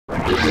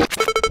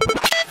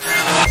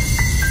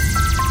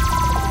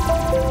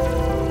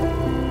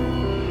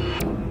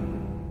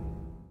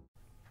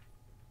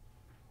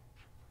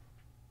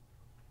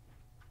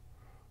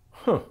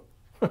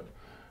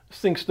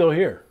thing's still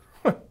here.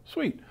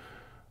 Sweet.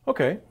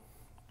 Okay.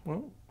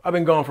 Well, I've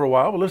been gone for a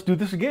while, but let's do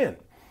this again.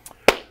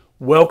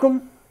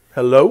 Welcome.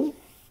 Hello.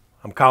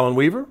 I'm Colin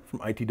Weaver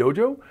from IT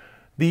Dojo.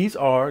 These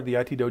are the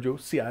IT Dojo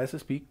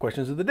CISSP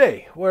questions of the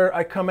day, where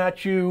I come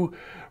at you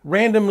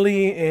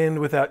randomly and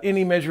without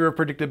any measure of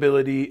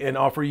predictability and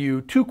offer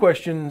you 2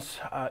 questions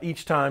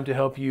each time to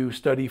help you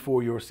study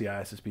for your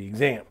CISSP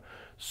exam.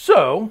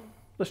 So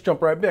let's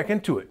jump right back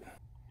into it.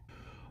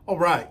 All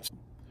right.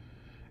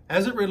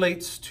 As it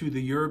relates to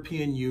the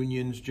European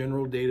Union's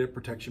General Data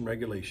Protection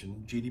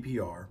Regulation,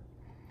 GDPR,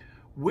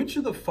 which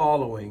of the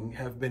following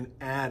have been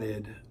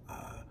added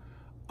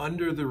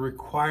under the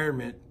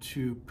requirement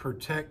to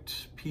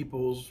protect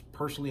people's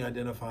personally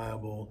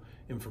identifiable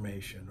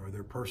information or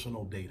their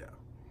personal data?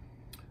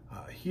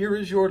 Here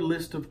is your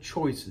list of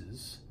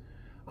choices.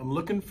 I'm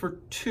looking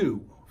for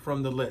 2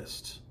 from the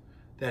list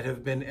that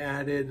have been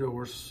added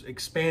or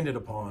expanded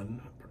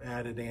upon,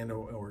 added and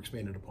or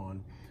expanded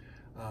upon,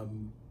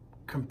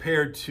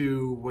 compared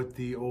to what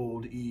the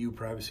old EU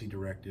Privacy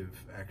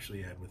Directive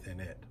actually had within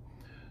it.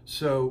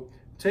 So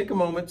take a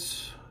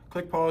moment,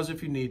 click pause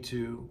if you need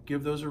to,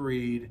 give those a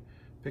read,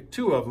 pick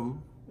 2 of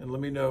them, and let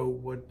me know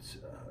what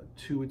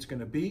 2 it's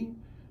going to be,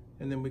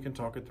 and then we can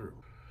talk it through.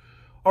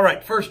 All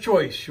right, first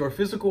choice, your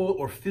physical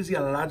or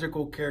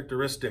physiological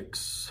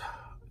characteristics.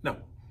 No,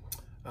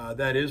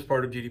 that is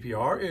part of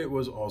GDPR. It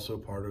was also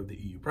part of the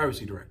EU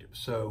Privacy Directive,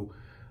 so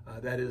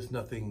that is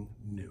nothing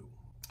new.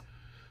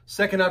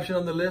 Second option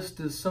on the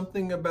list is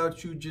something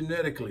about you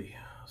genetically,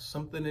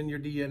 something in your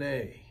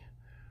DNA.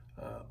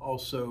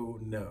 Also,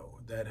 no,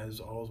 that has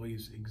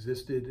always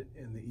existed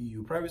in the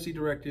EU Privacy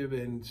Directive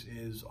and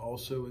is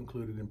also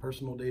included in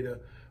personal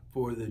data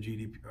for the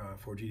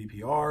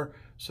GDPR.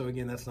 So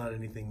again, that's not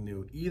anything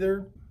new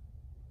either.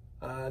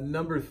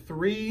 Number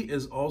 3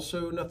 is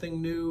also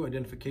nothing new.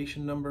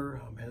 Identification number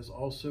has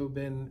also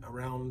been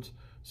around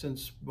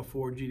since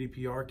before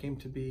GDPR came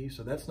to be.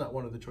 So that's not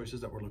one of the choices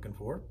that we're looking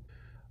for.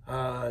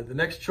 The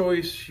next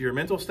choice, your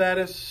mental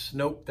status.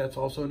 Nope, that's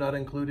also not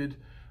included.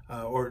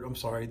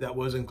 That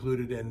was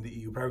included in the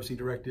EU Privacy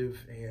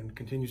Directive and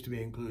continues to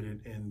be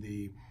included in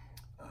the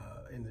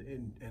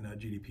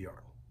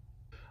GDPR.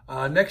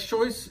 Next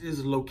choice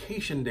is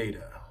location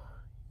data.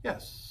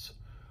 Yes,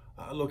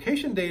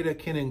 location data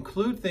can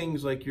include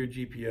things like your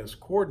GPS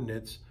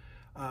coordinates,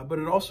 but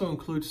it also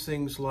includes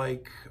things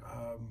like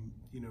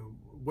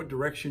what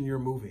direction you're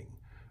moving,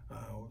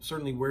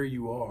 certainly where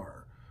you are.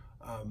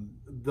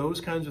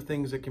 Those kinds of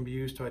things that can be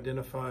used to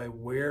identify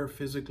where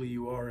physically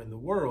you are in the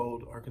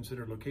world are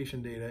considered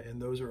location data,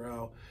 and those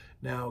are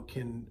now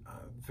can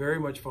very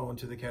much fall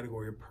into the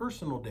category of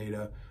personal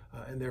data,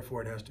 and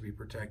therefore it has to be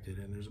protected,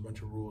 and there's a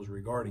bunch of rules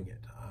regarding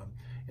it.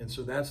 And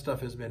so that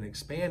stuff has been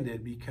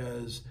expanded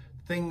because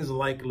things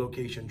like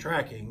location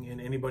tracking,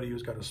 and anybody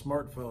who's got a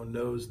smartphone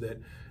knows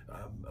that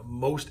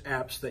most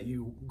apps that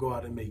you go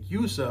out and make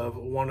use of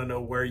want to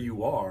know where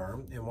you are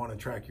and want to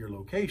track your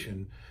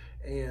location.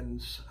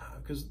 And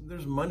because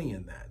there's money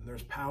in that and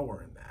there's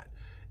power in that.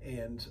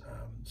 And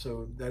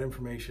so that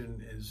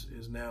information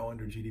is now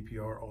under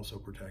GDPR also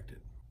protected.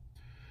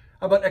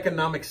 How about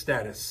economic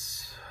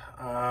status?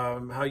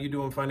 How you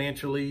doing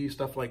financially,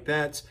 stuff like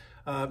that?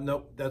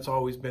 Nope, that's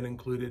always been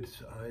included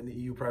in the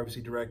EU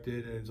Privacy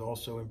Directive, and is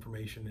also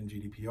information in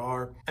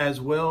GDPR, as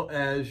well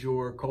as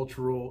your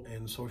cultural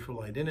and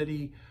social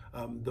identity.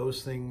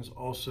 Those things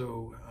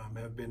also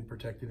have been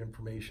protected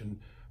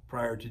information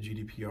prior to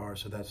GDPR,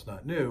 so that's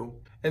not new.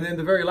 And then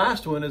the very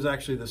last one is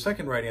actually the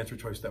second right answer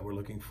choice that we're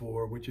looking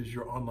for, which is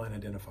your online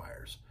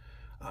identifiers.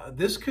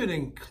 This could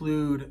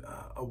include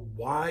a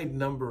wide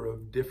number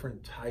of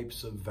different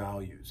types of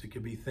values. It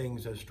could be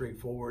things as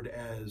straightforward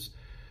as,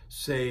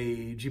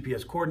 say,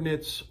 GPS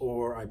coordinates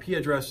or IP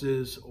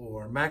addresses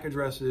or MAC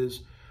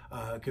addresses.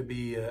 It could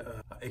be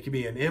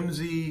an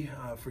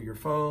MZ for your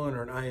phone,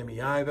 or an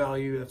IMEI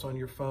value that's on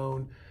your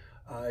phone.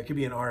 It could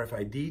be an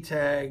RFID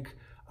tag.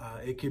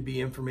 It could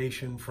be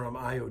information from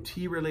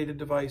IoT-related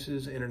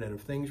devices, Internet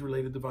of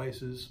Things-related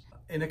devices.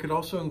 And it could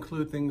also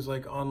include things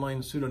like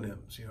online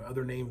pseudonyms,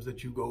 other names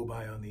that you go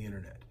by on the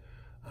internet.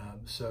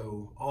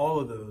 So all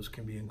of those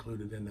can be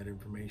included in that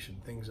information,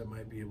 things that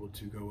might be able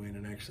to go in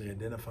and actually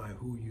identify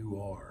who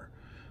you are.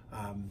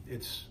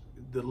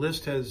 The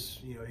list has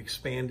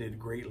expanded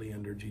greatly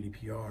under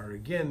GDPR,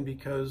 again,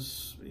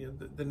 because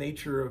the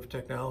nature of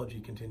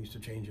technology continues to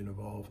change and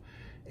evolve,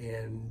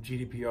 and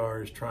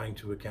GDPR is trying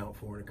to account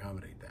for and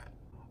accommodate that.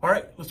 All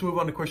right, let's move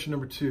on to question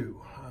number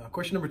 2.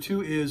 Question number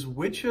 2 is,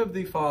 which of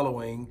the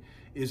following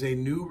is a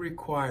new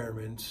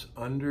requirement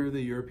under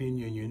the European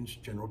Union's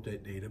General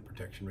Data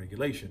Protection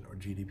Regulation, or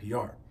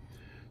GDPR?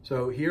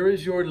 So here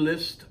is your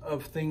list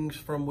of things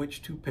from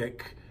which to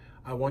pick.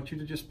 I want you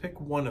to just pick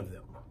one of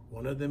them.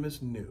 One of them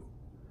is new.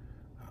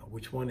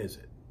 Which one is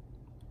it?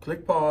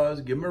 Click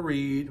pause, give them a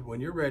read. When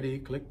you're ready,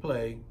 click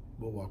play.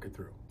 We'll walk it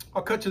through.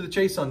 I'll cut to the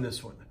chase on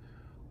this one.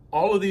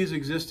 All of these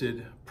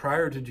existed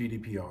prior to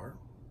GDPR.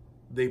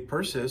 They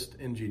persist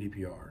in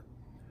GDPR,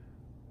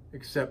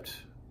 except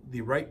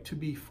the right to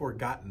be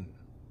forgotten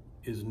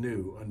is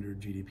new under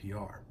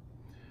GDPR.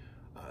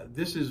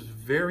 This is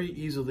very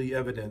easily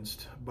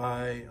evidenced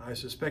by, I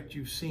suspect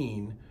you've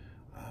seen,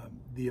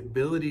 the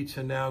ability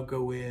to now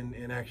go in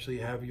and actually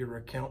have your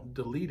account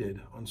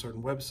deleted on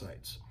certain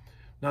websites.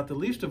 Not the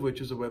least of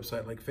which is a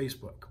website like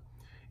Facebook.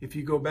 If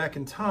you go back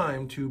in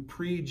time to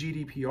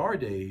pre-GDPR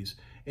days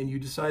and you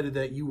decided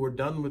that you were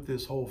done with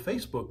this whole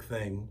Facebook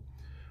thing,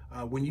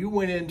 when you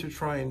went in to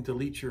try and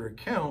delete your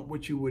account,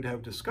 what you would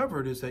have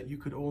discovered is that you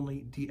could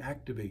only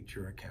deactivate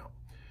your account.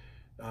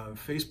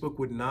 Facebook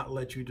would not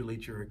let you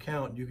delete your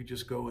account. You could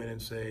just go in and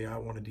say, I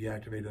want to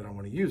deactivate it, I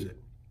want to use it.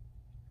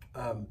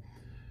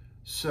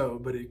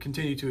 But it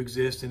continued to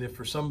exist, and if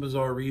for some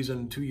bizarre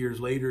reason 2 years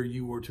later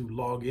you were to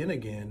log in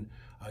again,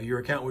 your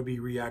account would be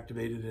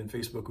reactivated and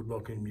Facebook would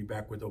welcome you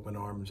back with open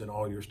arms and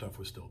all your stuff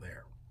was still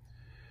there.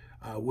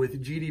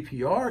 With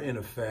GDPR in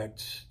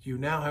effect, you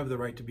now have the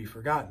right to be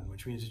forgotten,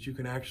 which means that you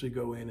can actually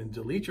go in and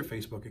delete your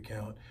Facebook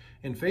account,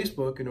 and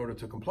Facebook, in order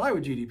to comply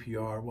with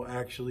GDPR, will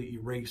actually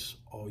erase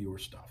all your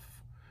stuff.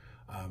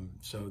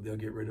 So they'll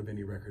get rid of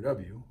any record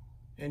of you.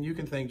 And you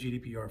can thank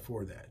GDPR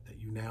for that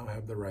you now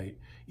have the right,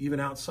 even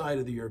outside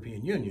of the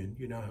European Union,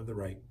 you now have the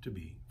right to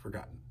be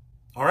forgotten.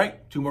 All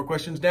right, 2 more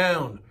questions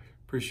down.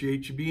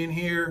 Appreciate you being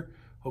here.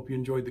 Hope you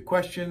enjoyed the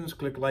questions.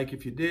 Click like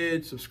if you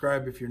did,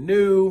 subscribe if you're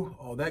new,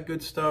 all that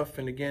good stuff.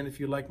 And again, if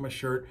you like my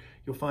shirt,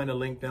 you'll find a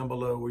link down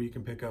below where you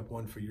can pick up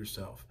one for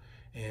yourself.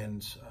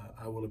 And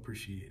I will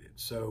appreciate it.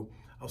 So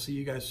I'll see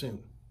you guys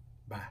soon.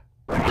 Bye.